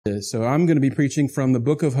So I'm going to be preaching from the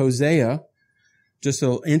book of Hosea, just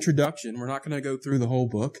an introduction. We're not going to go through the whole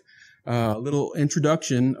book. A little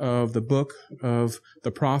introduction of the book of the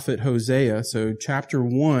prophet Hosea. So chapter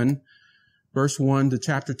 1, verse 1 to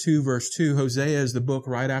chapter 2, verse 2. Hosea is the book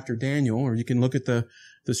right after Daniel, or you can look at the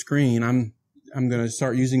screen. I'm going to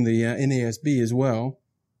start using the NASB as well.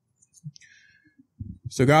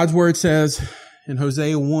 So God's word says in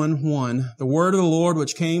Hosea 1:1, the word of the Lord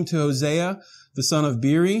which came to Hosea, the son of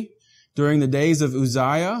Beeri, during the days of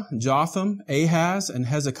Uzziah, Jotham, Ahaz, and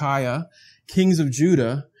Hezekiah, kings of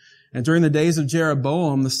Judah, and during the days of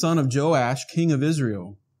Jeroboam, the son of Joash, king of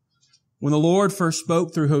Israel. When the Lord first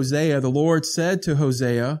spoke through Hosea, the Lord said to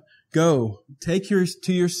Hosea, Go, take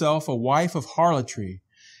to yourself a wife of harlotry,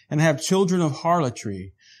 and have children of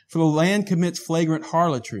harlotry, for the land commits flagrant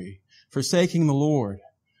harlotry, forsaking the Lord.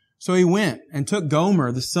 So he went and took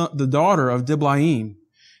Gomer, the daughter of Diblaim,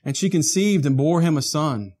 and she conceived and bore him a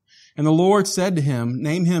son. And the Lord said to him,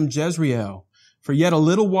 Name him Jezreel, for yet a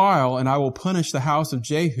little while, and I will punish the house of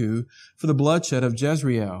Jehu for the bloodshed of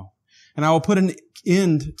Jezreel. And I will put an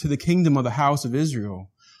end to the kingdom of the house of Israel.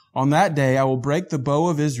 On that day I will break the bow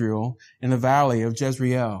of Israel in the valley of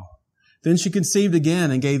Jezreel. Then she conceived again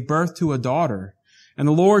and gave birth to a daughter. And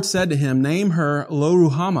the Lord said to him, Name her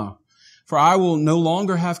Lo-ruhamah, for I will no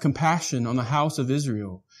longer have compassion on the house of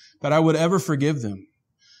Israel, that I would ever forgive them.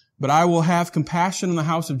 But I will have compassion on the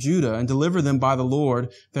house of Judah and deliver them by the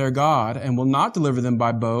Lord their God, and will not deliver them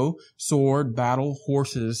by bow, sword, battle,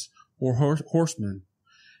 horses, or horsemen.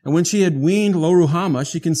 And when she had weaned Lo-ruhamah,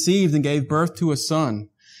 she conceived and gave birth to a son.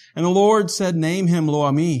 And the Lord said, Name him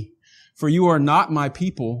Lo-ammi, for you are not my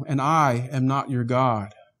people, and I am not your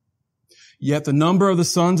God. Yet the number of the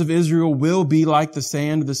sons of Israel will be like the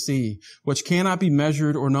sand of the sea, which cannot be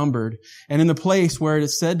measured or numbered. And in the place where it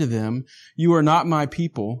is said to them, You are not my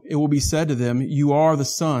people, it will be said to them, You are the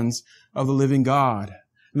sons of the living God.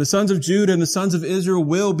 And the sons of Judah and the sons of Israel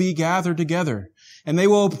will be gathered together, and they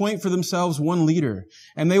will appoint for themselves one leader,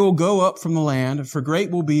 and they will go up from the land, for great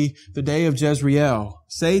will be the day of Jezreel.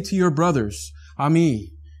 Say to your brothers,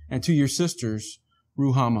 Ammi, and to your sisters,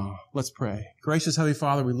 Ruhamah. Let's pray. Gracious Heavenly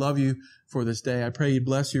Father, we love you for this day. I pray you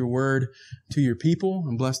bless your word to your people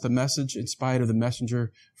and bless the message in spite of the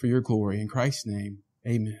messenger for your glory. In Christ's name,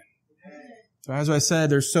 amen. So as I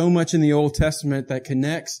said, there's so much in the Old Testament that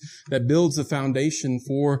connects, that builds the foundation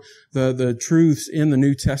for the truths in the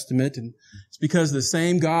New Testament. And it's because the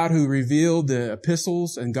same God who revealed the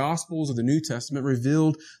epistles and gospels of the New Testament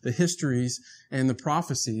revealed the histories and the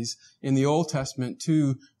prophecies in the Old Testament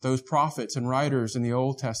to those prophets and writers in the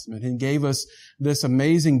Old Testament, and gave us this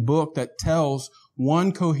amazing book that tells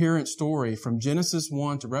one coherent story from Genesis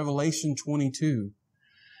 1 to Revelation 22.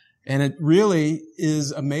 And it really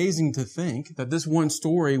is amazing to think that this one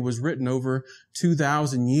story was written over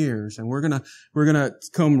 2,000 years. And we're gonna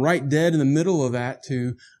come right dead in the middle of that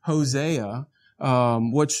to Hosea,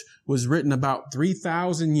 which was written about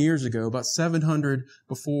 3,000 years ago, about 700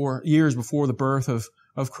 years before the birth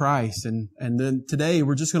of Christ. And then today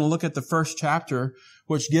we're just going to look at the first chapter,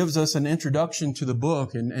 which gives us an introduction to the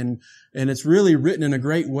book. And it's really written in a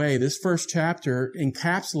great way. This first chapter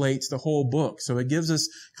encapsulates the whole book. So it gives us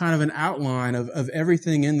kind of an outline of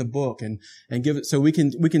everything in the book, and give it, so we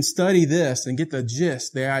can study this and get the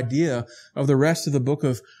gist, the idea of the rest of the book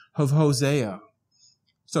of Hosea.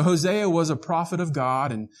 So Hosea was a prophet of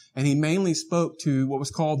God, and he mainly spoke to what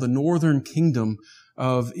was called the northern kingdom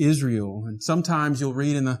of Israel. And sometimes you'll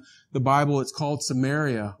read in the Bible it's called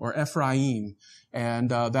Samaria or Ephraim, and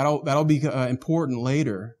that'll be important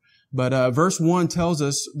later. But verse 1 tells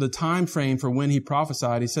us the time frame for when he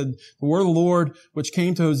prophesied. He said, The word of the Lord which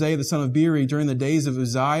came to Hosea the son of Beeri during the days of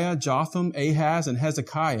Uzziah, Jotham, Ahaz, and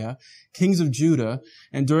Hezekiah, kings of Judah,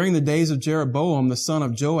 and during the days of Jeroboam the son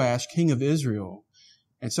of Joash, king of Israel.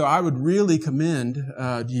 And so I would really commend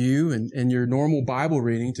you and your normal Bible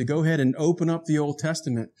reading to go ahead and open up the Old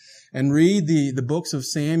Testament and read the books of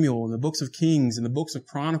Samuel and the books of Kings and the books of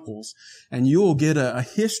Chronicles, and you'll get a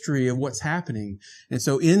history of what's happening. And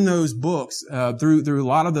so in those books, through a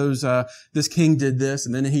lot of those, this king did this,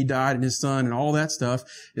 and then he died, and his son, and all that stuff,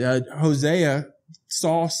 Hosea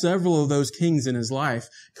saw several of those kings in his life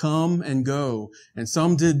come and go, and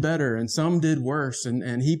some did better and some did worse,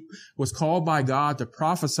 and he was called by God to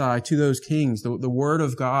prophesy to those kings, the word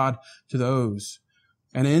of God to those.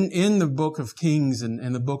 And in the book of Kings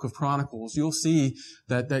and the book of Chronicles, you'll see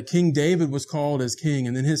that King David was called as king,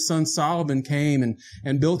 and then his son Solomon came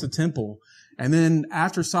and built a temple. And then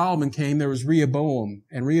after Solomon came, there was Rehoboam,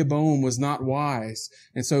 and Rehoboam was not wise.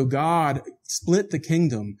 And so God split the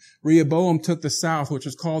kingdom. Rehoboam took the south, which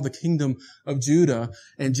was called the kingdom of Judah,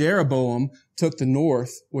 and Jeroboam took the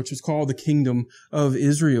north, which was called the kingdom of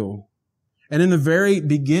Israel. And in the very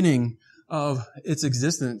beginning of its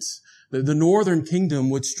existence, the northern kingdom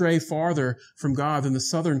would stray farther from God than the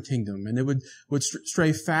southern kingdom, and it would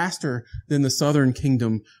stray faster than the southern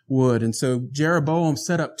kingdom would. And so Jeroboam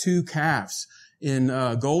set up 2 calves in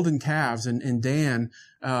golden calves in Dan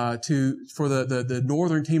for the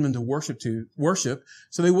northern kingdom to worship,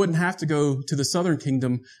 so they wouldn't have to go to the southern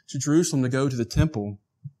kingdom to Jerusalem to go to the temple.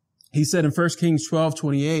 He said in 1 Kings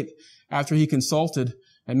 12:28, after he consulted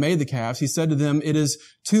and made the calves, he said to them, "It is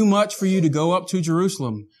too much for you to go up to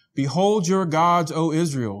Jerusalem. Behold your gods, O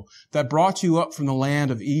Israel, that brought you up from the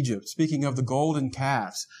land of Egypt." Speaking of the golden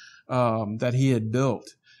calves that he had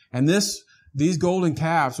built. And these golden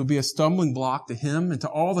calves would be a stumbling block to him and to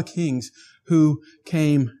all the kings who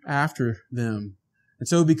came after them. And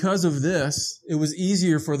so because of this, it was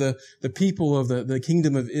easier for the people of the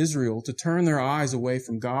kingdom of Israel to turn their eyes away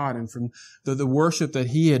from God and from the worship that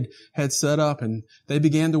he had set up. And they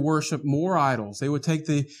began to worship more idols. They would take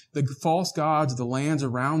the false gods of the lands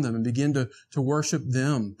around them and begin to worship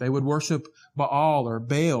them. They would worship Baal or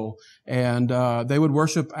Baal, and they would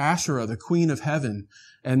worship Asherah, the queen of heaven.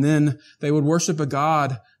 And then they would worship a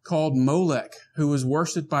god called Molech, who was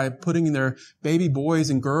worshipped by putting their baby boys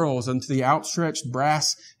and girls into the outstretched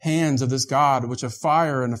brass hands of this god, which a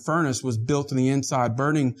fire and a furnace was built on the inside,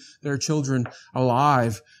 burning their children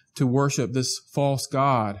alive to worship this false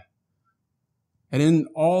god. And in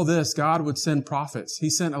all this, God would send prophets. He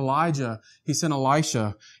sent Elijah, he sent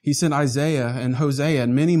Elisha, he sent Isaiah and Hosea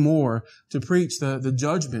and many more to preach the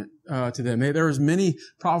judgment to them. There was many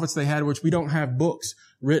prophets they had, which we don't have books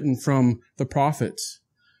written from the prophets.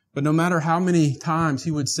 But no matter how many times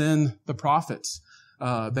he would send the prophets,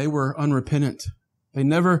 they were unrepentant. They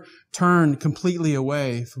never turned completely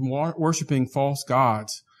away from worshiping false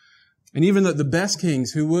gods. And even the best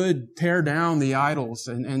kings who would tear down the idols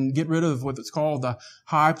and get rid of what's called the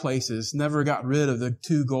high places never got rid of the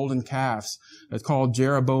 2 golden calves. That's called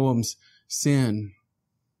Jeroboam's sin.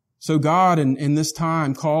 So God in this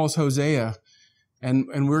time calls Hosea,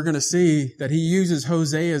 and we're going to see that he uses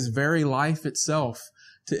Hosea's very life itself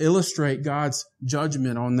to illustrate God's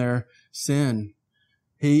judgment on their sin.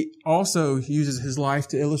 He also uses his life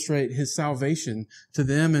to illustrate his salvation to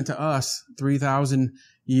them and to us 3,000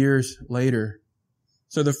 years later.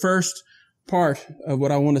 So the first part of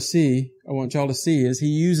what I want y'all to see, is he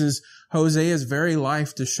uses Hosea's very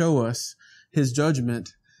life to show us his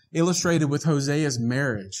judgment, illustrated with Hosea's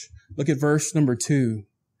marriage. Look at verse number 2. It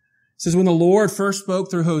says, "When the Lord first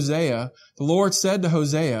spoke through Hosea, the Lord said to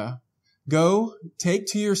Hosea, 'Go, take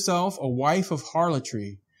to yourself a wife of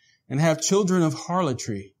harlotry, and have children of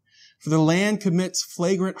harlotry. For the land commits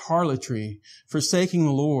flagrant harlotry, forsaking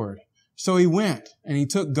the Lord.' So he went, and he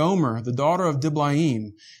took Gomer, the daughter of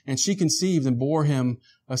Diblaim, and she conceived and bore him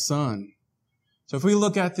a son." So if we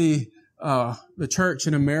look at the church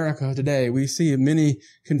in America today, we see many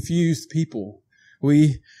confused people.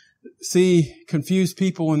 We see confused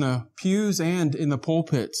people in the pews and in the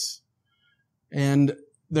pulpits. And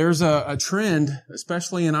there's a trend,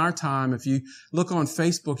 especially in our time. If you look on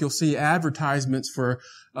Facebook, you'll see advertisements for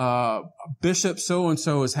Bishop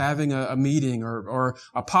so-and-so is having a meeting, or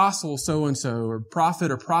Apostle so-and-so, or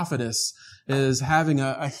Prophet or Prophetess is having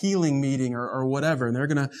a healing meeting, or whatever. And they're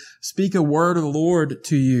going to speak a word of the Lord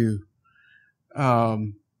to you.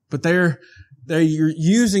 But they're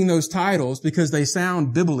using those titles because they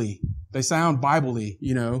sound biblically. They sound Bible-y,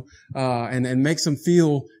 and makes them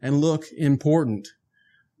feel and look important.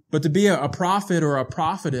 But to be a prophet or a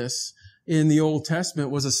prophetess in the Old Testament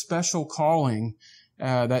was a special calling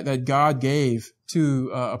that God gave to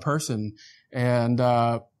a person. And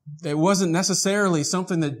it wasn't necessarily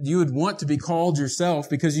something that you would want to be called yourself,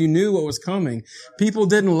 because you knew what was coming. People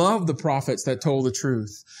didn't love the prophets that told the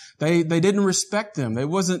truth. They didn't respect them. It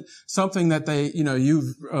wasn't something that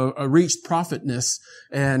you've reached prophetness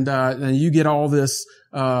and you get all this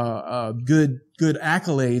good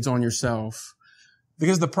accolades on yourself.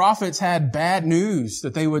 Because the prophets had bad news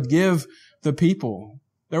that they would give the people.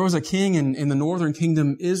 There was a king in the northern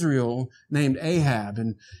kingdom, Israel, named Ahab.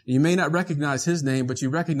 And you may not recognize his name, but you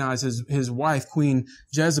recognize his wife, Queen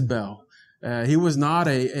Jezebel. He was not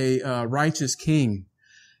a righteous king.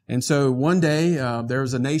 And so one day, there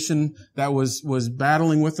was a nation that was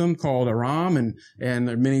battling with them called Aram.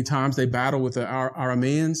 And many times they battled with the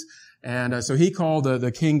Arameans. And so he called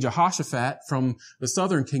the king Jehoshaphat from the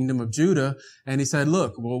southern kingdom of Judah, and he said,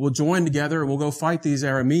 look, we'll join together and we'll go fight these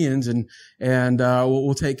Arameans and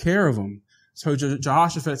we'll take care of them. So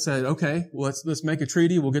Jehoshaphat said, okay, well, let's make a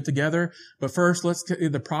treaty. We'll get together. But first, let's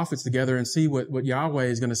get the prophets together and see what Yahweh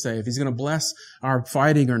is going to say, if he's going to bless our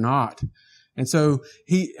fighting or not. And so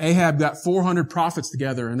Ahab got 400 prophets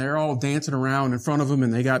together, and they're all dancing around in front of him,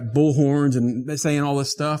 and they got bullhorns, and they're saying all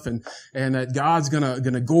this stuff, and that God's gonna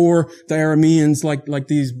gore the Arameans like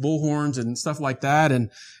these bullhorns and stuff like that.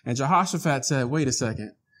 And Jehoshaphat said, wait a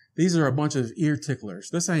second. These are a bunch of ear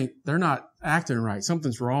ticklers. They're not acting right.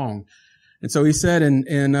 Something's wrong. And so he said,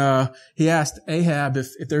 and he asked Ahab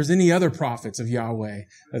if there's any other prophets of Yahweh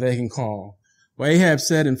that they can call. Well, Ahab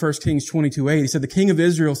said in 1 Kings 22:8, he said, the king of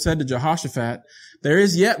Israel said to Jehoshaphat, there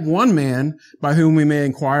is yet one man by whom we may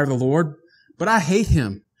inquire of the Lord, but I hate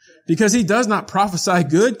him, because he does not prophesy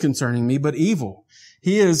good concerning me, but evil.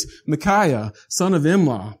 He is Micaiah, son of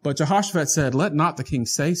Imlah. But Jehoshaphat said, let not the king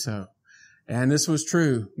say so. And this was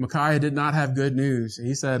true. Micaiah did not have good news.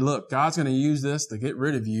 He said, look, God's going to use this to get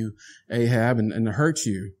rid of you, Ahab, and to hurt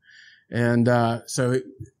you. And so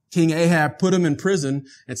King Ahab put him in prison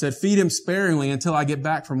and said, feed him sparingly until I get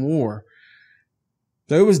back from war.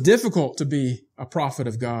 Though it was difficult to be a prophet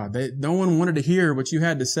of God. No one wanted to hear what you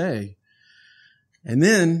had to say. And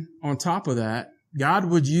then, on top of that, God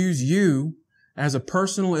would use you as a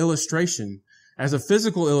personal illustration, as a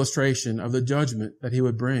physical illustration of the judgment that he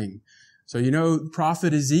would bring. So,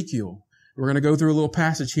 prophet Ezekiel. We're going to go through a little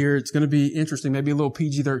passage here. It's going to be interesting, maybe a little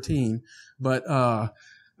PG-13. But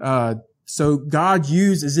so God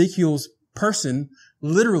used Ezekiel's person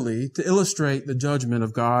literally to illustrate the judgment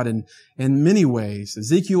of God in many ways.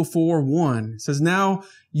 Ezekiel 4:1 says, now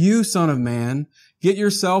you, son of man, get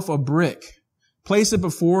yourself a brick, place it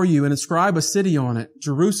before you, and inscribe a city on it,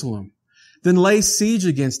 Jerusalem. Then lay siege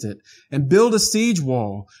against it and build a siege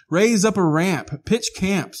wall, raise up a ramp, pitch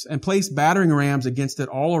camps, and place battering rams against it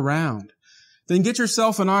all around. Then get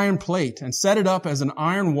yourself an iron plate and set it up as an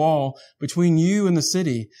iron wall between you and the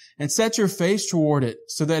city, and set your face toward it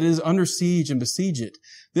so that it is under siege, and besiege it.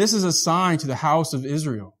 This is a sign to the house of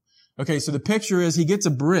Israel. Okay, so the picture is he gets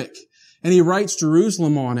a brick and he writes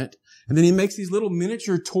Jerusalem on it, and then he makes these little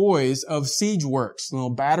miniature toys of siege works, little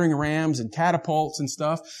battering rams and catapults and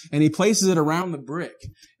stuff, and he places it around the brick.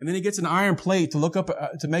 And then he gets an iron plate to look up,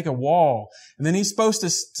 to make a wall. And then he's supposed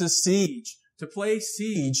to place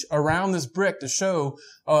siege around this brick to show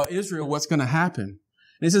Israel what's going to happen. And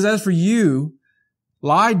he says, as for you,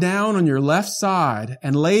 lie down on your left side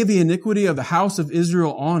and lay the iniquity of the house of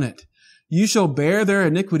Israel on it. You shall bear their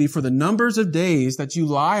iniquity for the numbers of days that you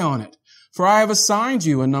lie on it. For I have assigned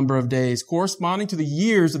you a number of days corresponding to the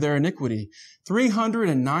years of their iniquity,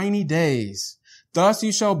 390 days. Thus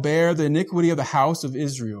you shall bear the iniquity of the house of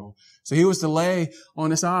Israel. So he was to lay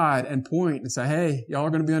on his side and point and say, hey, y'all are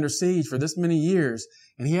going to be under siege for this many years.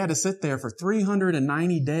 And he had to sit there for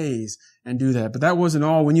 390 days and do that. But that wasn't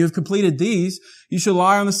all. When you have completed these, you shall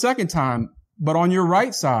lie on the second time, but on your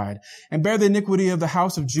right side, and bear the iniquity of the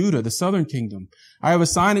house of Judah, the southern kingdom. I have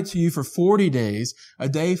assigned it to you for 40 days, a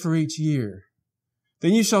day for each year.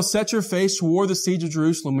 Then you shall set your face toward the siege of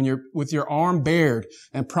Jerusalem with your arm bared,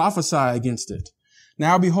 and prophesy against it.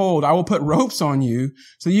 Now behold, I will put ropes on you,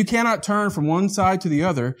 so you cannot turn from one side to the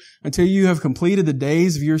other until you have completed the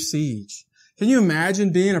days of your siege. Can you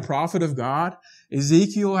imagine being a prophet of God?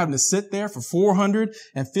 Ezekiel having to sit there for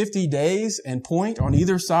 450 days and point on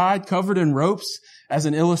either side, covered in ropes, as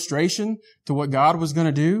an illustration to what God was going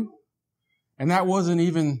to do. And that wasn't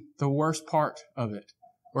even the worst part of it.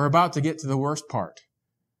 We're about to get to the worst part.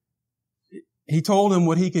 He told him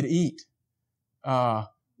what he could eat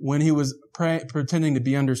when he was pretending to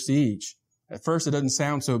be under siege. At first, it doesn't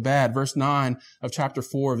sound so bad. Verse 9 of chapter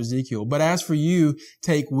 4 of Ezekiel. But as for you,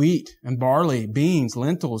 take wheat and barley, beans,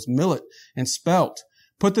 lentils, millet, and spelt.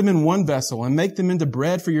 Put them in one vessel and make them into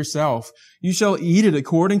bread for yourself. You shall eat it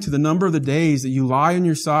according to the number of the days that you lie on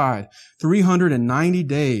your side, 390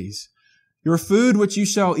 days. Your food which you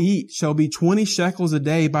shall eat shall be 20 shekels a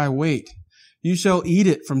day by weight. You shall eat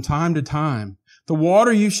it from time to time. The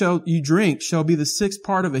water you drink shall be the sixth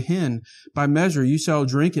part of a hin. By measure, you shall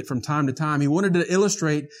drink it from time to time. He wanted to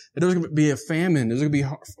illustrate that there was going to be a famine.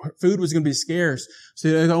 Food was going to be scarce. So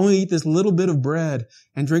they could only eat this little bit of bread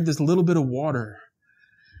and drink this little bit of water.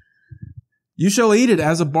 You shall eat it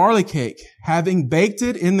as a barley cake, having baked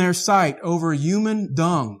it in their sight over human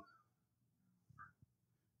dung.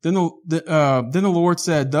 Then the Lord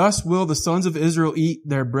said, thus will the sons of Israel eat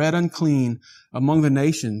their bread unclean among the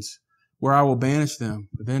nations, where I will banish them.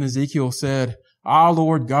 But then Ezekiel said, Ah,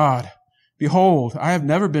 Lord God, Behold, I have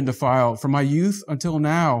never been defiled from my youth until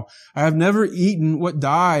now. I have never eaten what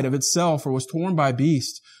died of itself or was torn by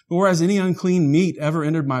beasts, nor has any unclean meat ever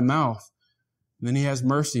entered my mouth. And then he has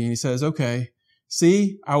mercy and he says, okay,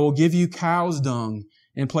 see, I will give you cow's dung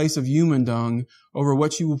in place of human dung over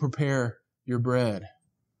what you will prepare your bread.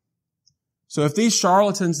 So if these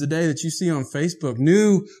charlatans today that you see on Facebook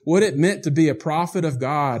knew what it meant to be a prophet of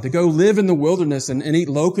God, to go live in the wilderness and eat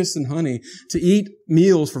locusts and honey, to eat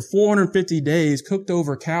meals for 450 days cooked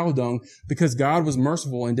over cow dung because God was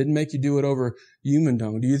merciful and didn't make you do it over human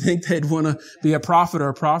dung, do you think they'd want to be a prophet or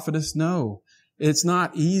a prophetess? No, it's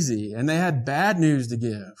not easy. And they had bad news to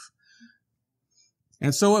give.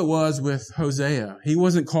 And so it was with Hosea. He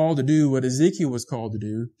wasn't called to do what Ezekiel was called to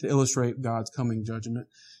do, to illustrate God's coming judgment.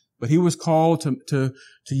 But he was called to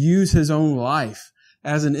use his own life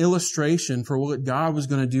as an illustration for what God was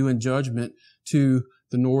going to do in judgment to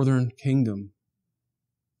the northern kingdom.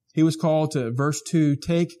 He was called to, verse 2,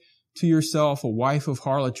 take to yourself a wife of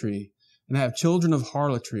harlotry and have children of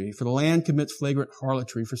harlotry, for the land commits flagrant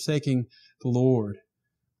harlotry, forsaking the Lord.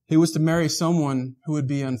 He was to marry someone who would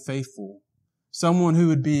be unfaithful, someone who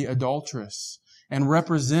would be adulterous and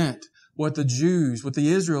represent what the Jews, what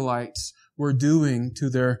the Israelites were doing to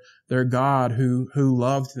their God who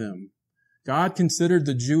loved them. God considered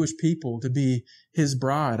the Jewish people to be his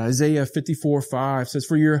bride. Isaiah 54:5 says,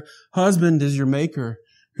 for your husband is your maker,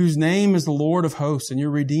 whose name is the Lord of hosts, and your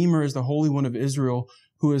Redeemer is the Holy One of Israel,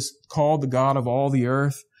 who is called the God of all the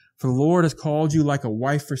earth. For the Lord has called you like a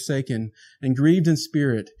wife forsaken and grieved in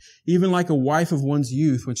spirit, even like a wife of one's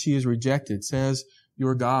youth when she is rejected, says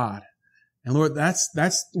your God. And Lord, that's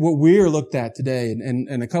what we're looked at today.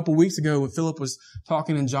 And a couple weeks ago when Philip was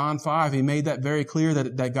talking in John 5, he made that very clear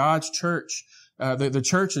that God's church, the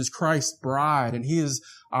church is Christ's bride, and he is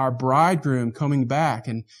our bridegroom coming back.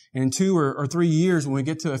 And in 2 or 3 years, when we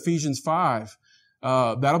get to Ephesians 5,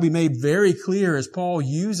 that'll be made very clear as Paul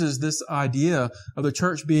uses this idea of the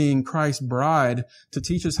church being Christ's bride to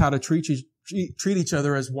teach us how to treat each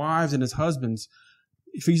other as wives and as husbands.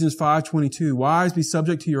 Ephesians 5:22, wives, be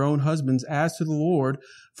subject to your own husbands as to the Lord,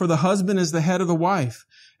 for the husband is the head of the wife,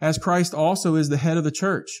 as Christ also is the head of the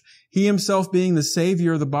church, he himself being the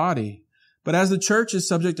Savior of the body. But as the church is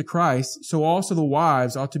subject to Christ, so also the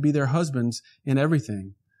wives ought to be their husbands in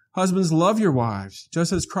everything. Husbands, love your wives,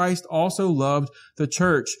 just as Christ also loved the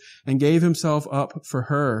church and gave himself up for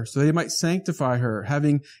her, so that he might sanctify her,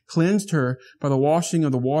 having cleansed her by the washing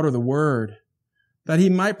of the water of the word, that he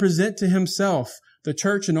might present to himself the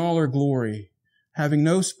church in all her glory, having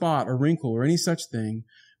no spot or wrinkle or any such thing,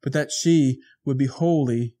 but that she would be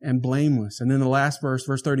holy and blameless. And then the last verse,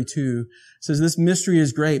 verse 32, says, this mystery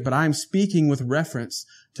is great, but I am speaking with reference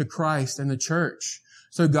to Christ and the church.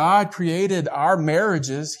 So God created our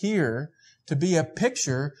marriages here to be a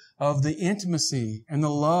picture of the intimacy and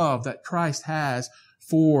the love that Christ has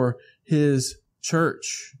for his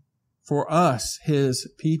church, for us, his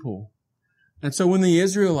people. And so when the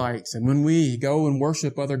Israelites and when we go and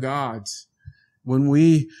worship other gods, when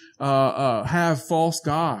we have false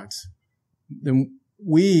gods, then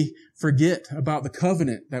we forget about the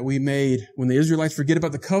covenant that we made. When the Israelites forget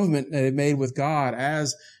about the covenant that they made with God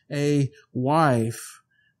as a wife,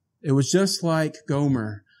 it was just like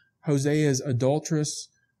Gomer, Hosea's adulterous,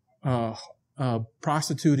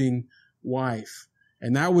 prostituting wife.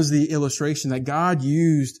 And that was the illustration that God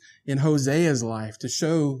used in Hosea's life to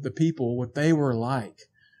show the people what they were like.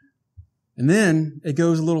 And then it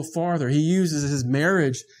goes a little farther. He uses his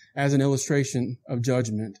marriage as an illustration of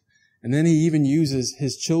judgment. And then he even uses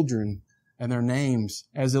his children and their names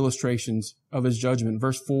as illustrations of his judgment.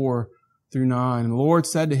 Verse 4 through 9. And the Lord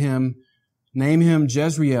said to him, name him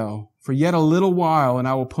Jezreel, for yet a little while, and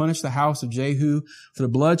I will punish the house of Jehu for the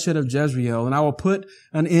bloodshed of Jezreel, and I will put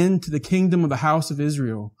an end to the kingdom of the house of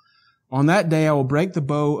Israel. On that day I will break the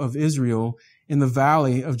bow of Israel in the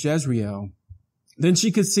valley of Jezreel. Then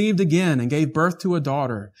she conceived again and gave birth to a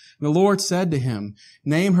daughter. And the Lord said to him,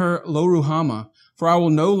 name her Lo-ruhamah, for I will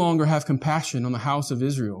no longer have compassion on the house of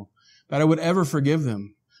Israel, that I would ever forgive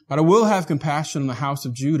them. But I will have compassion on the house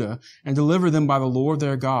of Judah and deliver them by the Lord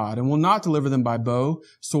their God, and will not deliver them by bow,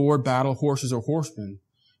 sword, battle, horses, or horsemen.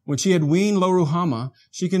 When she had weaned Lo-ruhamah,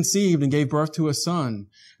 she conceived and gave birth to a son.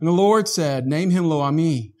 And the Lord said, name him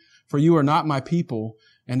Lo-ammi, for you are not my people,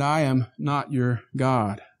 and I am not your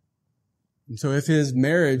God. And so if his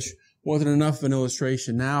marriage wasn't enough of an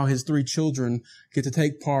illustration, now his 3 children get to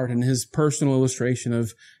take part in his personal illustration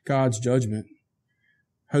of God's judgment.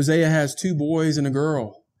 Hosea has 2 boys and a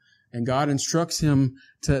girl. And God instructs him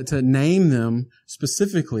to name them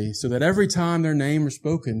specifically so that every time their name is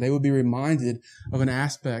spoken, they would be reminded of an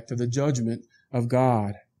aspect of the judgment of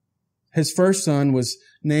God. his first son was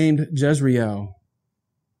named Jezreel.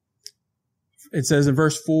 It says in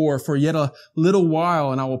verse 4, "For yet a little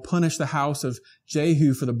while, and I will punish the house of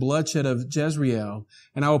Jehu for the bloodshed of Jezreel,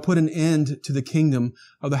 and I will put an end to the kingdom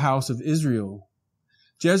of the house of Israel."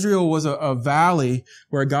 Jezreel was a valley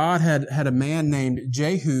where God had a man named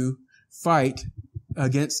Jehu fight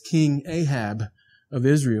against King Ahab of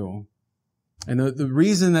Israel. And the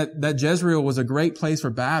reason that Jezreel was a great place for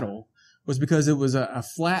battle was because it was a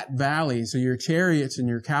flat valley, so your chariots and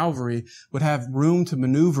your cavalry would have room to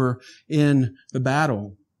maneuver in the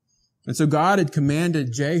battle. And so God had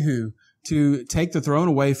commanded Jehu to take the throne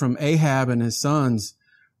away from Ahab and his sons.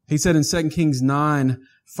 He said in 2 Kings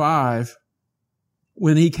 9:5,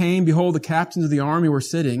 "When he came, behold, the captains of the army were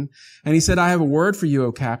sitting, and he said, 'I have a word for you,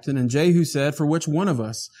 O captain.' And Jehu said, 'For which one of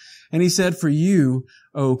us?' And he said, 'For you,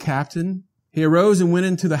 O captain.' He arose and went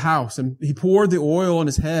into the house, and he poured the oil on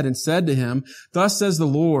his head and said to him, 'Thus says the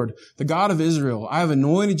Lord, the God of Israel, I have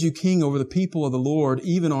anointed you king over the people of the Lord,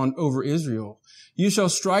 even over Israel. You shall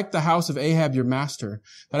strike the house of Ahab your master,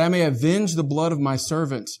 that I may avenge the blood of my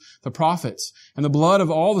servants, the prophets, and the blood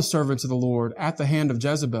of all the servants of the Lord at the hand of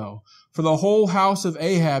Jezebel. For the whole house of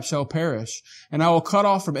Ahab shall perish, and I will cut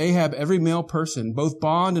off from Ahab every male person, both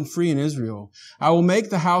bond and free in Israel. I will make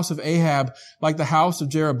the house of Ahab like the house of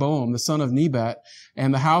Jeroboam, the son of Nebat,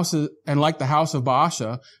 and like the house of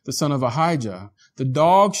Baasha, the son of Ahijah. The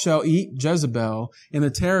dog shall eat Jezebel in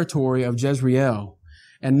the territory of Jezreel,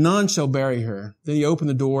 and none shall bury her.' Then he opened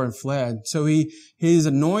the door and fled." So he is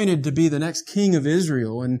anointed to be the next king of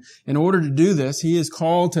Israel. And in order to do this, he is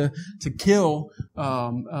called to kill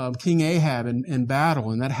King Ahab in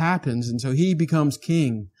battle. And that happens. And so he becomes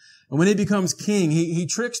king. And when he becomes king, he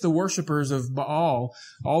tricks the worshipers of Baal,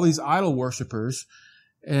 all these idol worshipers,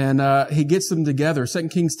 and he gets them together.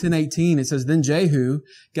 2 Kings 10:18, it says, "Then Jehu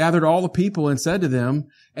gathered all the people and said to them,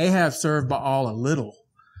 'Ahab served Baal a little.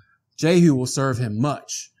 Jehu will serve him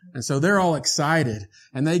much.'" And so they're all excited,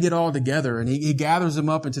 and they get all together, and he gathers them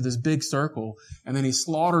up into this big circle, and then he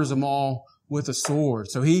slaughters them all with a sword.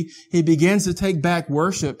 So he begins to take back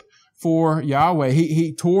worship for Yahweh.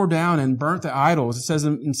 He tore down and burnt the idols. It says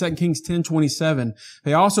in 2 Kings 10:27,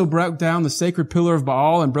 "They also broke down the sacred pillar of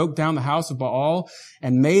Baal and broke down the house of Baal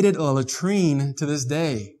and made it a latrine to this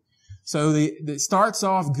day." So it starts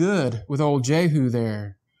off good with old Jehu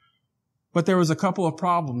there. But there was a couple of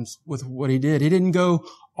problems with what he did. He didn't go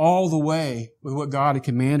all the way with what God had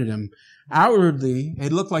commanded him. Outwardly,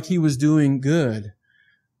 it looked like he was doing good,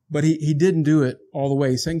 but he didn't do it all the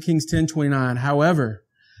way. 2 Kings 10:29, "However,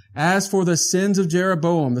 as for the sins of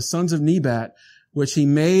Jeroboam, the sons of Nebat, which he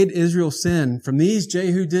made Israel sin, from these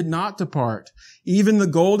Jehu did not depart, even the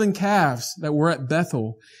golden calves that were at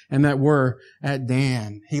Bethel and that were at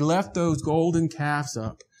Dan." He left those golden calves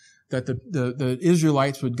up that the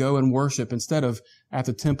Israelites would go and worship instead of at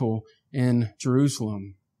the temple in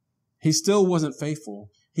Jerusalem. He still wasn't faithful.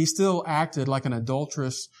 He still acted like an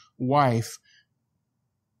adulterous wife.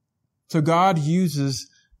 So God uses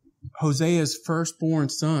Hosea's firstborn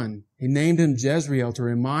son. He named him Jezreel to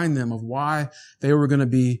remind them of why they were going to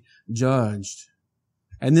be judged.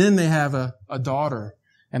 And then they have a daughter,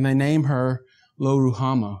 and they name her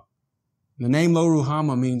Lo-Ruhamah. The name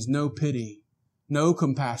Lo-Ruhamah means no pity, no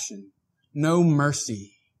compassion, no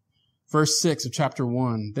mercy. Verse 6 of chapter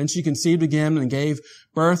 1. "Then she conceived again and gave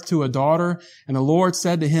birth to a daughter, and the Lord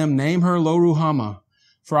said to him, 'Name her Lo-Ruhamah,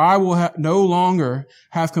 for I will no longer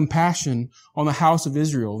have compassion on the house of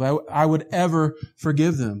Israel, that I would ever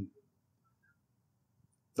forgive them.'"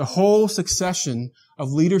 The whole succession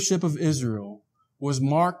of leadership of Israel was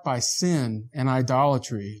marked by sin and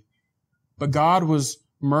idolatry, but God was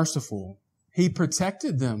merciful. He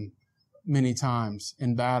protected them many times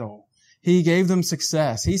in battle. He gave them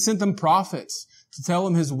success. He sent them prophets to tell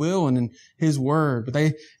them His will and His word,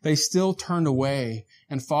 but they still turned away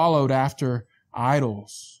and followed after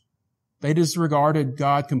idols. They disregarded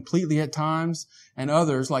God completely at times, and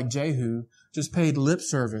others, like Jehu, just paid lip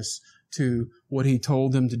service to what he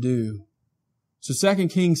told them to do. So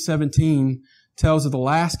 2 Kings 17 tells of the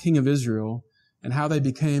last king of Israel and how they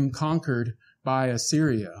became conquered by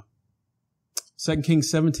Assyria. 2 Kings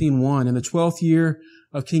 17:1, "In the 12th year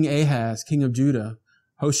of King Ahaz, king of Judah,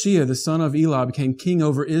 Hosea, the son of Elah, became king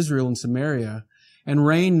over Israel and Samaria and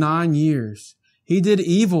reigned 9 years. He did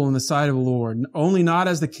evil in the sight of the Lord, only not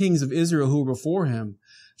as the kings of Israel who were before him.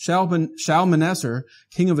 Shalmaneser,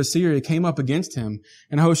 king of Assyria, came up against him,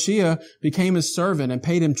 and Hosea became his servant and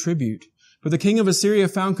paid him tribute. But the king of Assyria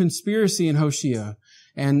found conspiracy in Hosea,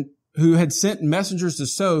 and who had sent messengers to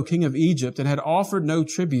So, king of Egypt, and had offered no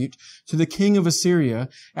tribute to the king of Assyria,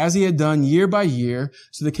 as he had done year by year.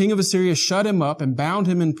 So the king of Assyria shut him up and bound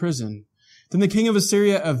him in prison. Then the king of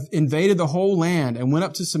Assyria invaded the whole land and went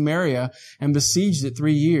up to Samaria and besieged it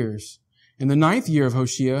 3 years. In the 9th year of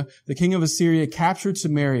Hosea, the king of Assyria captured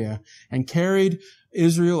Samaria and carried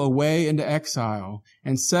Israel away into exile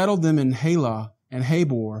and settled them in Halah and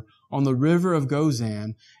Habor on the river of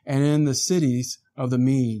Gozan and in the cities of the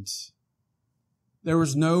Medes. There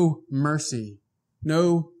was no mercy,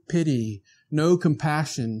 no pity, no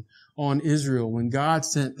compassion on Israel when God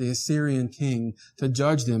sent the Assyrian king to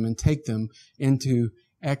judge them and take them into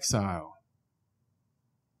exile.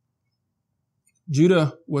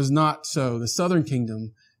 Judah was not so. The southern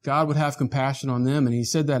kingdom, God would have compassion on them, and he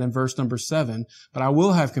said that in verse number 7, but I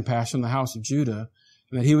will have compassion on the house of Judah,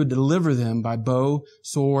 and that he would deliver them by bow,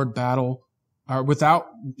 sword, battle,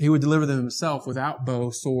 he would deliver them himself without bow,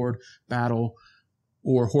 sword, battle,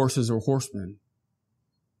 or horses or horsemen.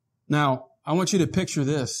 Now, I want you to picture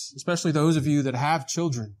this, especially those of you that have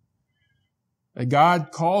children, that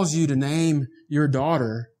God calls you to name your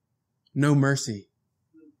daughter no mercy,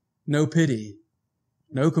 no pity,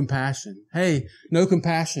 no compassion. Hey, no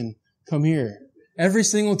compassion, come here. Every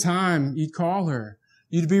single time you'd call her,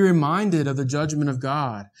 you'd be reminded of the judgment of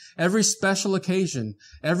God. Every special occasion,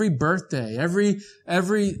 every birthday, every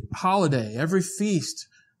holiday, every feast,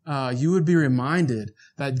 you would be reminded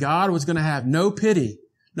that God was going to have no pity,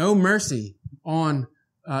 no mercy on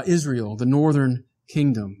Israel, the northern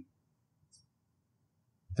kingdom.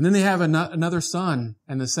 And then they have another son,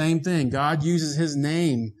 and the same thing. God uses his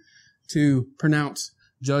name to pronounce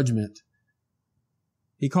judgment.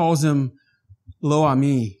 He calls him Lo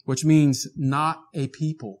Ami, which means not a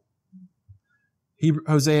people.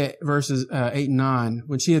 Hosea verses 8 and 9.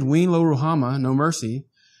 When she had weaned Lo Ruhamah, no mercy,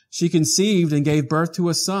 she conceived and gave birth to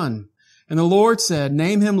a son. And the Lord said,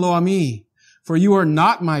 name him Lo Ami, for you are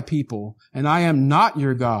not my people, and I am not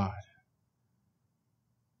your God.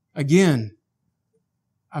 Again,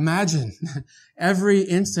 imagine every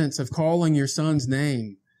instance of calling your son's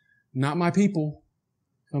name. Not my people.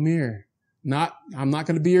 Come here. I'm not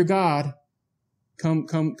going to be your God.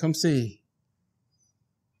 Come see.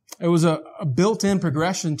 It was a built-in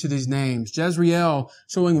progression to these names. Jezreel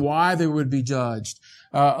showing why they would be judged.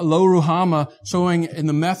 Lo Ruhamah showing in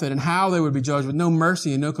the method and how they would be judged with no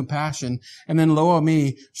mercy and no compassion. And then Lo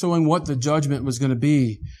Ami showing what the judgment was going to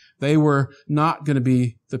be. They were not going to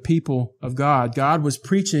be the people of God. God was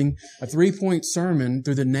preaching a 3-point sermon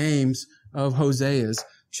through the names of Hosea's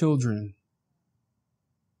children.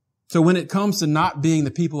 So when it comes to not being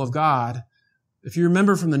the people of God, if you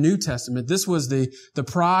remember from the New Testament, this was the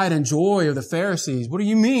pride and joy of the Pharisees. What do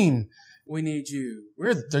you mean we need you?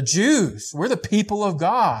 We're the Jews. We're the people of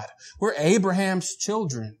God. We're Abraham's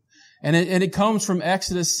children. And it comes from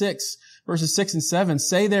Exodus 6, verses 6 and 7.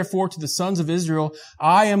 Say therefore to the sons of Israel,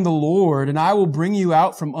 I am the Lord, and I will bring you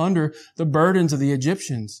out from under the burdens of the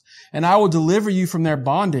Egyptians, and I will deliver you from their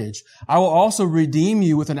bondage. I will also redeem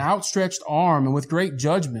you with an outstretched arm and with great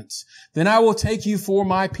judgments. Then I will take you for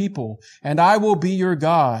my people, and I will be your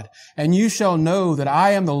God, and you shall know that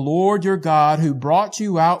I am the Lord your God who brought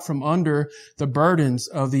you out from under the burdens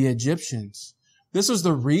of the Egyptians. This was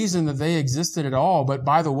the reason that they existed at all. But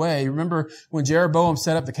by the way, remember when Jeroboam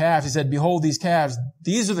set up the calves, he said, behold these calves,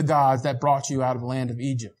 these are the gods that brought you out of the land of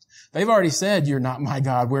Egypt. They've already said, you're not my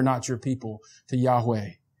God, we're not your people, to Yahweh.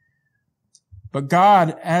 But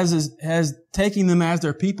God, as taking them as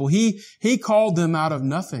their people, He called them out of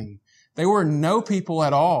nothing. They were no people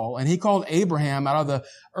at all. And He called Abraham out of the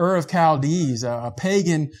Ur of Chaldees, a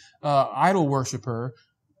pagan idol worshiper,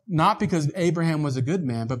 not because Abraham was a good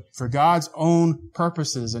man, but for God's own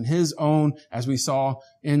purposes and His own, as we saw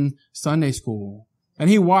in Sunday school. And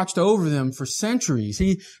He watched over them for centuries.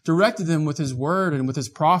 He directed them with His word and with His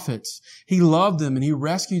prophets. He loved them and He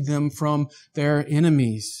rescued them from their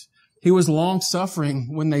enemies. He was long-suffering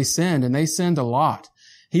when they sinned, and they sinned a lot.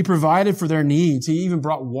 He provided for their needs. He even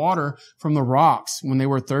brought water from the rocks when they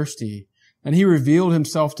were thirsty. And He revealed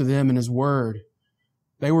Himself to them in His word.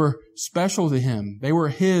 They were special to Him. They were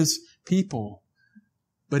His people.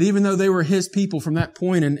 But even though they were His people from that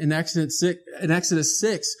point in Exodus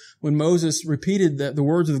 6, when Moses repeated the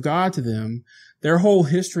words of God to them, their whole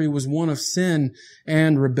history was one of sin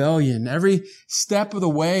and rebellion. Every step of the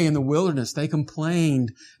way in the wilderness, they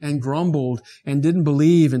complained and grumbled and didn't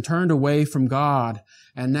believe and turned away from God.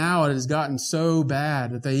 And now it has gotten so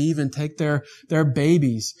bad that they even take their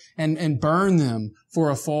babies and burn them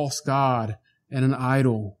for a false god and an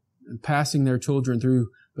idol, and passing their children through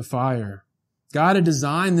the fire. God had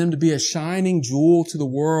designed them to be a shining jewel to the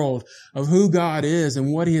world of who God is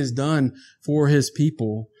and what He has done for His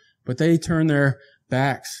people. But they turned their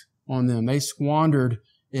backs on them. They squandered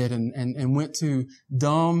it and went to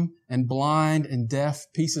dumb and blind and deaf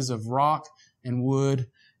pieces of rock and wood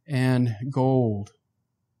and gold.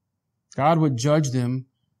 God would judge them,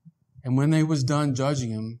 and when they was done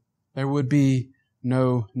judging them, there would be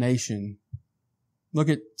no nation. Look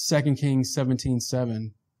at 2 Kings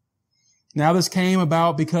 17:7. Now this came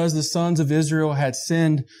about because the sons of Israel had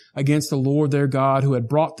sinned against the Lord their God, who had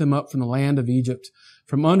brought them up from the land of Egypt,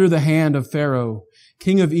 from under the hand of Pharaoh,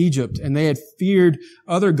 king of Egypt, and they had feared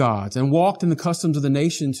other gods and walked in the customs of the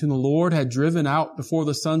nations whom the Lord had driven out before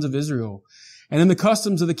the sons of Israel, and in the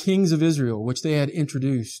customs of the kings of Israel, which they had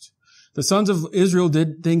introduced. The sons of Israel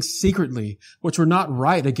did things secretly, which were not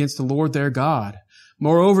right against the Lord their God.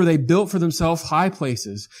 Moreover, they built for themselves high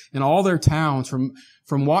places in all their towns,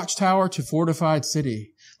 from watchtower to fortified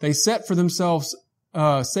city. They set for themselves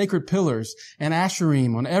sacred pillars and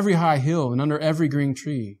asherim on every high hill and under every green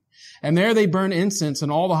tree. And there they burned incense in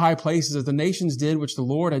all the high places as the nations did, which the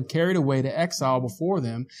Lord had carried away to exile before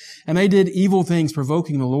them. And they did evil things,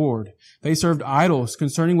 provoking the Lord. They served idols,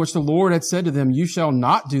 concerning which the Lord had said to them, "You shall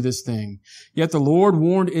not do this thing." Yet the Lord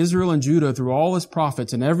warned Israel and Judah through all His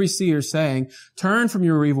prophets and every seer, saying, "Turn from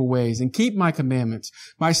your evil ways and keep my commandments,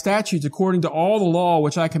 my statutes, according to all the law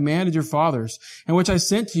which I commanded your fathers, and which I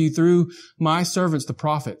sent to you through my servants the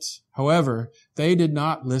prophets." However, they did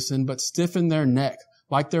not listen, but stiffened their neck,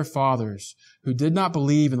 like their fathers, who did not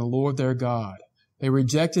believe in the Lord their God. They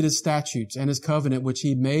rejected His statutes and His covenant which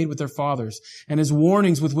He made with their fathers, and His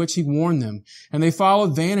warnings with which He warned them. And they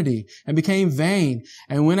followed vanity, and became vain,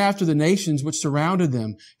 and went after the nations which surrounded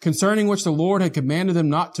them, concerning which the Lord had commanded them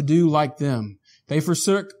not to do like them. They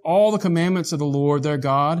forsook all the commandments of the Lord their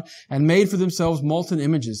God, and made for themselves molten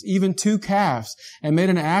images, even 2 calves, and made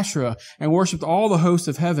an Asherah, and worshipped all the hosts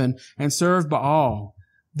of heaven, and served Baal.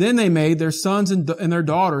 Then they made their sons and their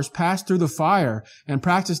daughters pass through the fire and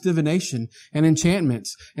practiced divination and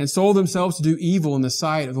enchantments and sold themselves to do evil in the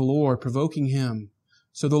sight of the Lord, provoking Him.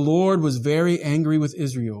 So the Lord was very angry with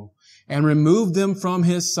Israel and removed them from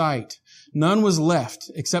His sight. None was left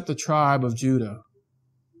except the tribe of Judah.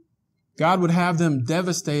 God would have them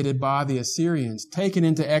devastated by the Assyrians, taken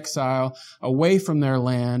into exile away from their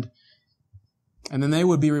land, and then they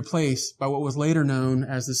would be replaced by what was later known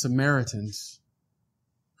as the Samaritans.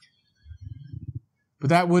 But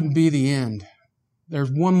that wouldn't be the end. There's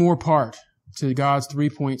one more part to God's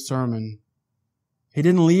 3-point sermon. He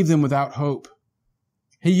didn't leave them without hope.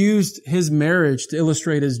 He used His marriage to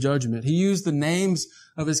illustrate His judgment. He used the names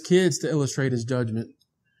of His kids to illustrate His judgment.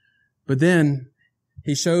 But then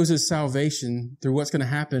He shows His salvation through what's going to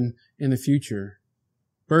happen in the future.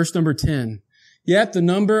 Verse number 10. Yet the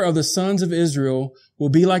number of the sons of Israel will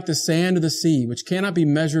be like the sand of the sea, which cannot be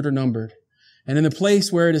measured or numbered. And in the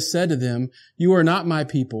place where it is said to them, "You are not my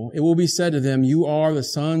people," it will be said to them, "You are the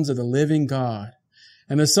sons of the living God."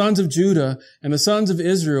 And the sons of Judah and the sons of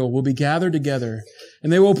Israel will be gathered together,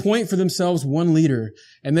 and they will appoint for themselves one leader,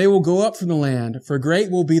 and they will go up from the land, for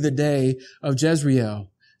great will be the day of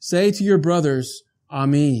Jezreel. Say to your brothers,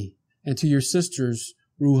 Ami, and to your sisters,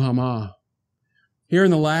 Ruhamah. Here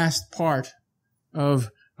in the last part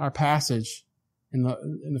of our passage, in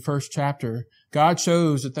the first chapter, God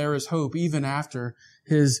shows that there is hope even after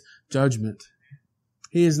His judgment.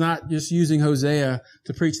 He is not just using Hosea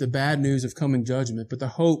to preach the bad news of coming judgment, but the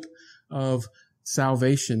hope of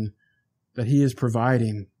salvation that He is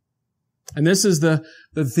providing. And this is the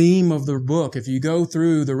theme of the book. If you go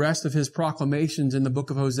through the rest of His proclamations in the book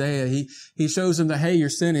of Hosea, he shows them that, hey, you're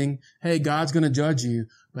sinning. Hey, God's going to judge you.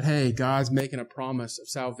 But hey, God's making a promise of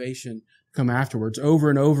salvation to come afterwards over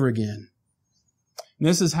and over again. And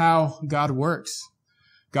this is how God works.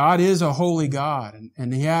 God is a holy God,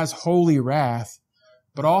 and He has holy wrath,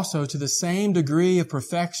 but also to the same degree of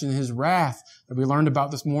perfection, His wrath that we learned about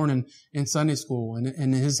this morning in Sunday school,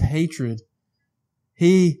 and His hatred.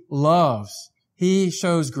 He loves. He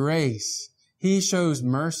shows grace. He shows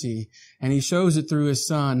mercy, and He shows it through His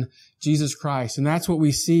Son, Jesus Christ. And that's what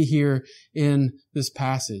we see here in this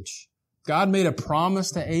passage. God made a promise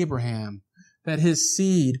to Abraham that his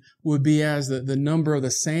seed would be as the number of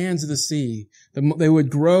the sands of the sea. They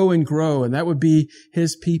would grow and grow, and that would be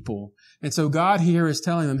His people. And so God here is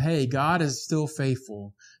telling them, hey, God is still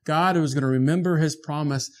faithful. God is going to remember His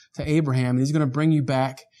promise to Abraham, and He's going to bring you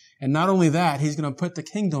back. And not only that, He's going to put the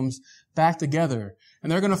kingdoms back together.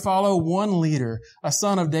 And they're going to follow one leader, a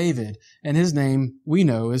son of David. And His name, we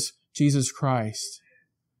know, is Jesus Christ.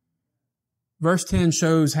 Verse 10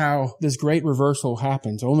 shows how this great reversal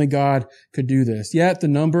happens. Only God could do this. Yet the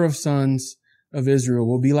number of sons of Israel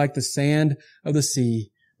will be like the sand of the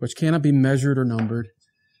sea, which cannot be measured or numbered.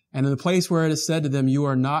 And in the place where it is said to them, you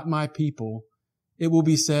are not my people, it will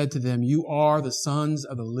be said to them, you are the sons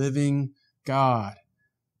of the living God.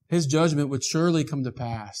 His judgment would surely come to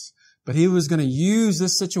pass, but he was going to use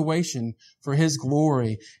this situation for his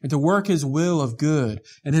glory and to work his will of good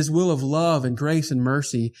and his will of love and grace and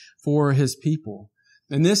mercy for his people.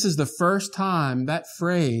 And this is the first time that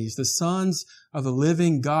phrase, the sons of the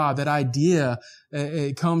living God, that idea,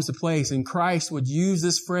 it comes to place. And Christ would use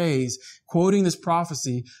this phrase, quoting this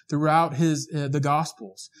prophecy throughout the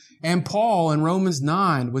Gospels. And Paul in Romans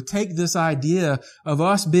 9 would take this idea of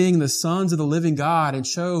us being the sons of the living God and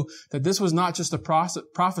show that this was not just a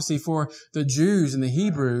prophecy for the Jews and the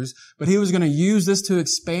Hebrews, but he was going to use this to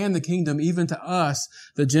expand the kingdom even to us,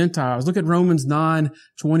 the Gentiles. Look at Romans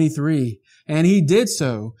 9:23. And he did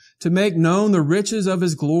so to make known the riches of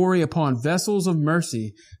his glory upon vessels of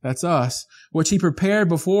mercy, that's us, which he prepared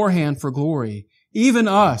beforehand for glory, even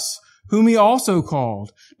us, whom he also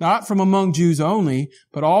called, not from among Jews only,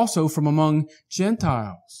 but also from among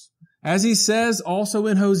Gentiles. As he says also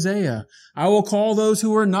in Hosea, I will call those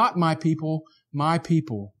who are not my people,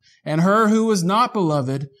 and her who was not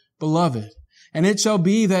beloved, beloved. And it shall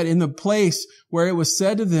be that in the place where it was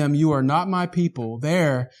said to them, you are not my people,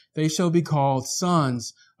 there they shall be called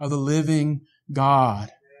sons of the living God.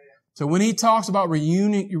 So when he talks about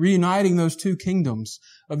reuniting those two kingdoms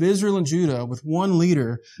of Israel and Judah with one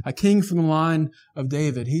leader, a king from the line of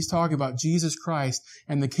David, he's talking about Jesus Christ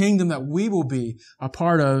and the kingdom that we will be a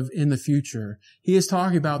part of in the future. He is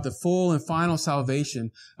talking about the full and final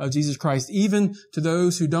salvation of Jesus Christ, even to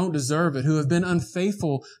those who don't deserve it, who have been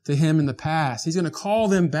unfaithful to him in the past. He's going to call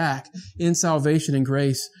them back in salvation and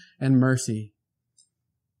grace and mercy.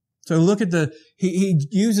 So look at he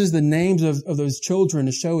uses the names of those children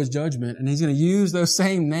to show his judgment, and he's going to use those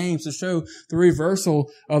same names to show the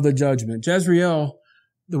reversal of the judgment. Jezreel,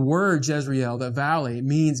 the word Jezreel, that valley,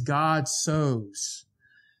 means God sows.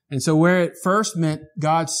 And so where it first meant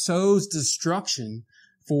God sows destruction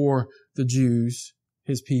for the Jews,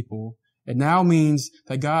 his people, it now means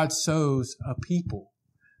that God sows a people.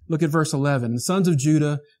 Look at verse 11. The sons of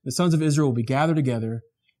Judah, the sons of Israel will be gathered together,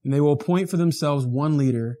 and they will appoint for themselves one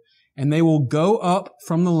leader, and they will go up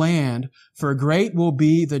from the land, for great will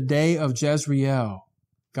be the day of Jezreel,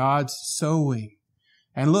 God's sowing.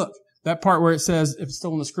 And look, that part where it says, if it's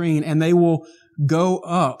still on the screen, and they will go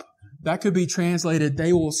up, that could be translated,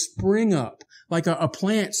 they will spring up, like a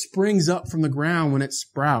plant springs up from the ground when it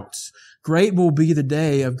sprouts. Great will be the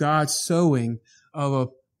day of God's sowing of a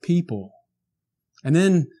people. And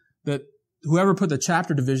then whoever put the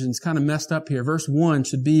chapter divisions kind of messed up here. Verse 1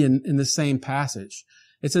 should be in the same passage.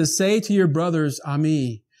 It says, say to your brothers,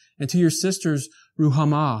 Ami, and to your sisters,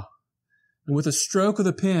 Ruhamah. And with a stroke of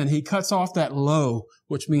the pen, he cuts off that lo,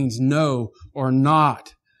 which means no or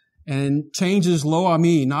not, and changes lo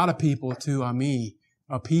ami, not a people, to ami,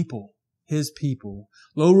 a people, his people.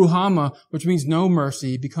 Lo Ruhamah, which means no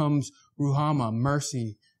mercy, becomes Ruhamah,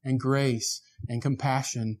 mercy and grace and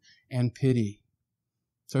compassion and pity.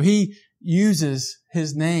 So he uses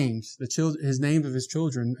his names, his names of his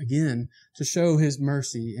children, again, to show his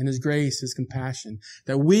mercy and his grace, his compassion,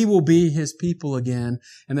 that we will be his people again,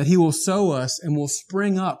 and that he will sow us and will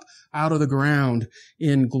spring up out of the ground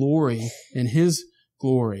in glory, in his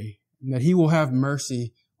glory, and that he will have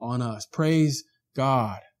mercy on us. Praise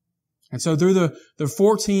God. And so through the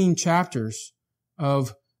 14 chapters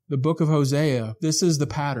of the book of Hosea, this is the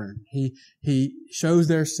pattern. He shows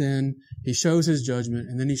their sin, he shows his judgment,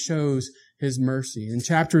 and then he shows his mercy. In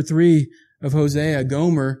chapter 3 of Hosea,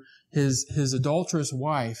 Gomer, his adulterous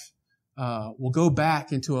wife, will go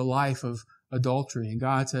back into a life of adultery. And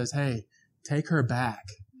God says, hey, take her back.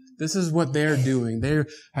 This is what they're doing. They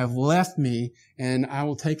have left me, and I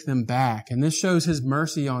will take them back. And this shows his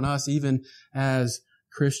mercy on us, even as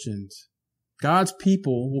Christians. God's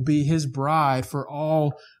people will be his bride for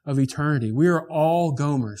all of eternity. We are all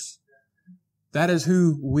Gomers. That is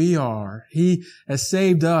who we are. He has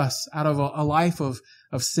saved us out of a life of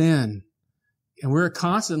sin. And we're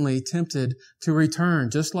constantly tempted to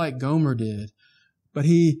return, just like Gomer did. But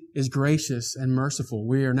he is gracious and merciful.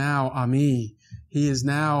 We are now Ami. He is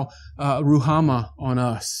now Ruhamah on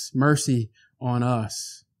us, mercy on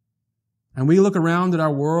us. And we look around at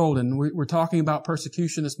our world, and we're talking about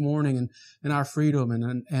persecution this morning and our freedom.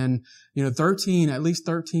 And you know, at least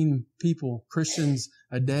 13 people, Christians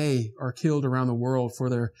a day, are killed around the world for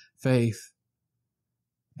their faith.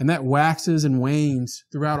 And that waxes and wanes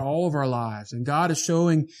throughout all of our lives. And God is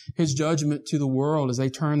showing his judgment to the world as they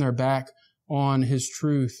turn their back on his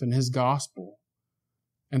truth and his gospel.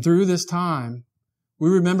 And through this time, We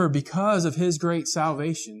remember because of His great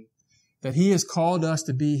salvation that He has called us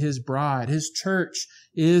to be His bride. His church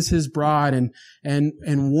is His bride. And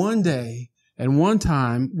one day and one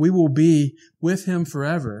time we will be with Him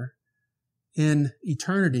forever in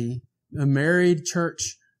eternity, the married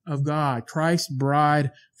church of God, Christ's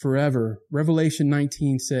bride forever. Revelation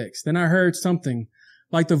 19:6. Then I heard something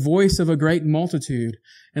like the voice of a great multitude,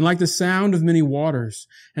 and like the sound of many waters,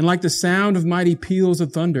 and like the sound of mighty peals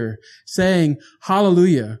of thunder, saying,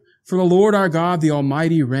 Hallelujah, for the Lord our God, the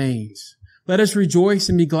Almighty, reigns. Let us rejoice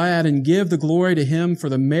and be glad and give the glory to Him, for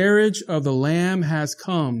the marriage of the Lamb has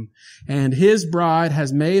come, and His bride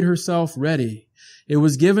has made herself ready. It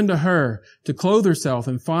was given to her to clothe herself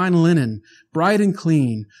in fine linen, bright and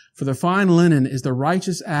clean, for the fine linen is the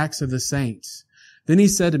righteous acts of the saints. Then He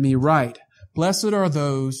said to me, Write, Blessed are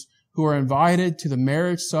those who are invited to the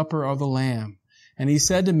marriage supper of the Lamb. And He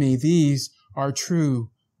said to me, These are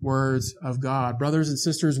true words of God. Brothers and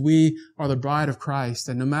sisters, we are the bride of Christ.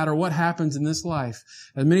 And no matter what happens in this life,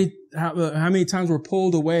 how many times we're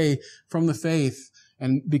pulled away from the faith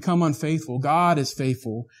and become unfaithful, God is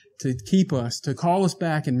faithful to keep us, to call us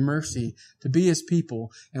back in mercy, to be His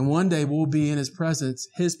people. And one day we'll be in His presence,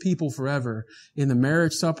 His people forever. In the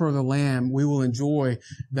marriage supper of the Lamb, we will enjoy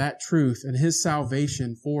that truth and His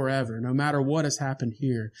salvation forever, no matter what has happened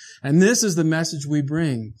here. And this is the message we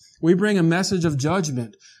bring. We bring a message of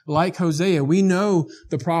judgment. Like Hosea, we know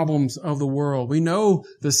the problems of the world. We know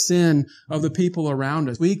the sin of the people around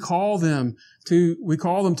us. We call them to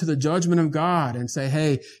the judgment of God and say,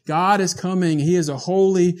 hey, God is coming. He is a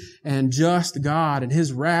holy and just God, and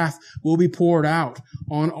His wrath will be poured out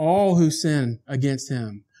on all who sin against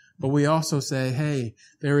Him. But we also say, hey,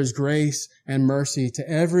 there is grace and mercy to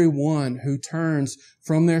everyone who turns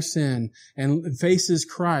from their sin and faces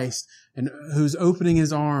Christ, and who's opening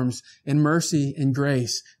His arms in mercy and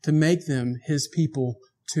grace to make them His people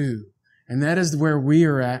too. And that is where we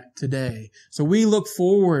are at today. So we look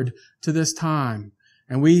forward to this time,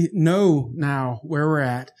 and we know now where we're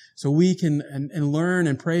at, so we can and learn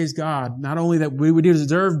and praise God, not only that we would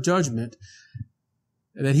deserve judgment,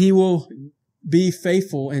 that He will be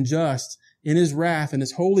faithful and just in His wrath and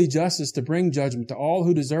His holy justice to bring judgment to all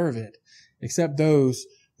who deserve it, except those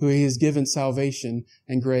who He has given salvation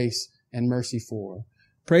and grace and mercy for.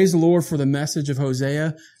 Praise the Lord for the message of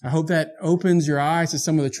Hosea. I hope that opens your eyes to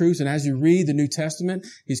some of the truths. And as you read the New Testament,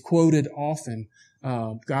 he's quoted often.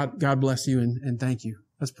 God bless you and thank you.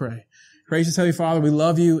 Let's pray. Gracious Heavenly Father, we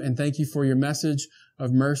love You and thank You for Your message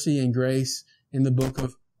of mercy and grace in the book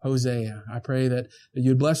of Hosea. I pray that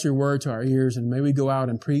You'd bless Your word to our ears, and may we go out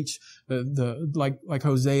and preach like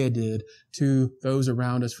Hosea did to those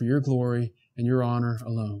around us for Your glory and Your honor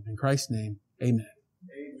alone. In Christ's name, amen.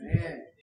 Amen.